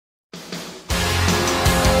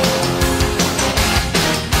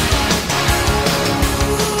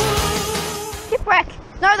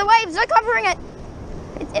start covering it.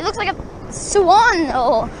 It looks like a swan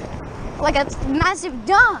or like a massive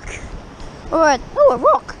duck or a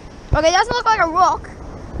rock. Okay, it doesn't look like a rock.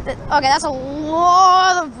 Okay, that's a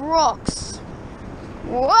lot of rocks.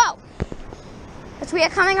 Whoa! But we are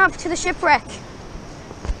coming up to the shipwreck.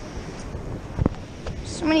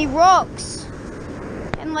 So many rocks.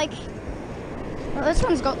 And like, well, this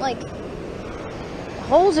one's got like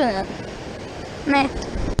holes in it. Meh.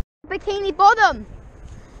 Bikini Bottom.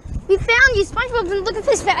 We found you. SpongeBob's been looking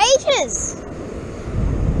for this for ages.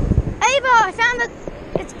 Ava, I found that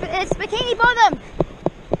it's Bikini Bottom.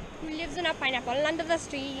 Who lives in a pineapple under the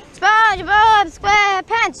street? SpongeBob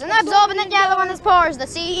SquarePants, and absorbing the yellow one as pours the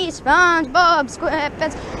sea. SpongeBob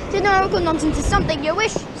SquarePants, to know good nonsense is something you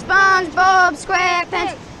wish. SpongeBob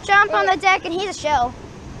SquarePants, jump on the deck and he's a shell.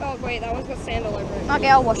 Oh wait, that one's got sand all over it. Okay,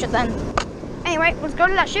 I'll wash it then. Anyway, let's go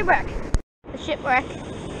to that shipwreck. The shipwreck.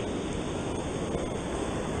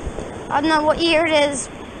 I don't know what year it is,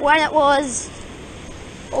 when it was,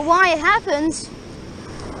 or why it happened,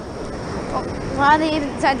 or why they even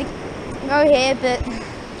decided to go here, but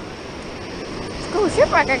it's a cool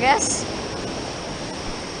shipwreck, I guess.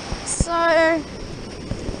 So,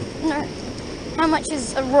 you know, how much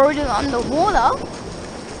is eroded underwater,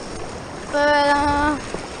 but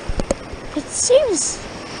it seems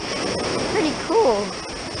pretty cool.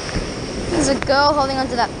 There's a girl holding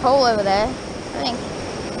onto that pole over there, I think.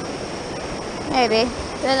 Maybe.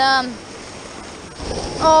 But,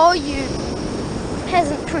 oh, you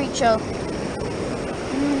peasant creature.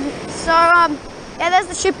 So, yeah, there's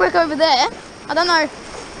the shipwreck over there. I don't know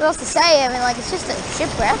what else to say. I mean, like, it's just a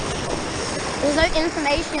shipwreck. There's no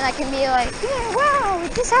information that can be like, yeah, wow,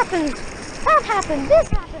 this happened, that happened, this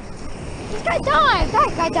happened. This guy died,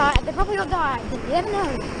 that guy died, they probably all died. You never know.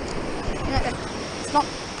 You know, it's not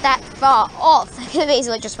that far off. They could have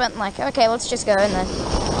easily just went like, okay, let's just go in there.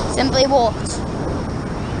 Simply walked.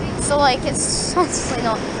 So like, it's honestly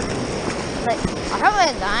not, like, I hope they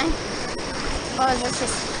didn't die. But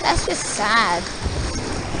that's just sad.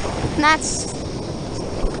 And it's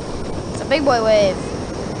a big boy wave.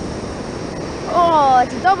 Oh,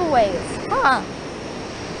 it's a double wave. Huh.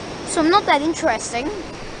 So not that interesting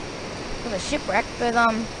with a shipwreck, but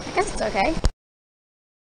I guess it's okay.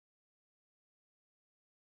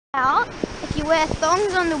 Now, if you wear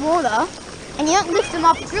thongs underwater and you don't lift them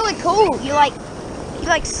up, it's really cool. You like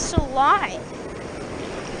slide.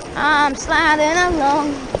 I'm sliding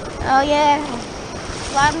along. Oh yeah,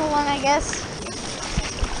 sliding along, I guess.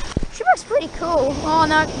 Shipwreck's pretty cool. Oh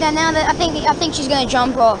no, now that I think she's gonna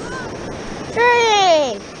jump off.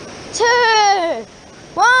 3, 2,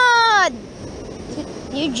 1.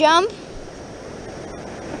 You jump.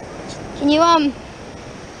 Can you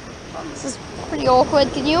this is pretty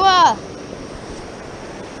awkward. Can you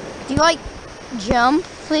do you like jump,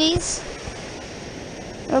 please?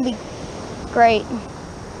 It'll be great.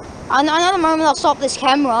 I know the moment I'll stop this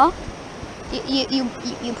camera,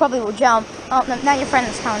 you probably will jump. Oh, no, now your friend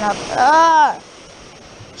is coming up.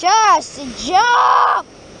 Just jump!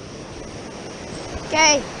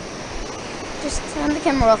 Okay, just turn the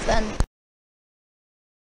camera off then.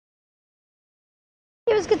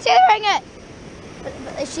 He was considering it, but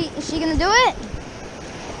is she gonna do it?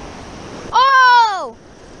 Oh!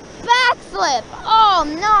 Backflip! Oh,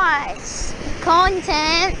 nice!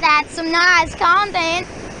 Content, that's some nice content.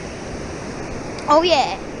 Oh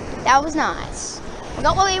yeah, that was nice. We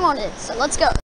got what we wanted, so let's go.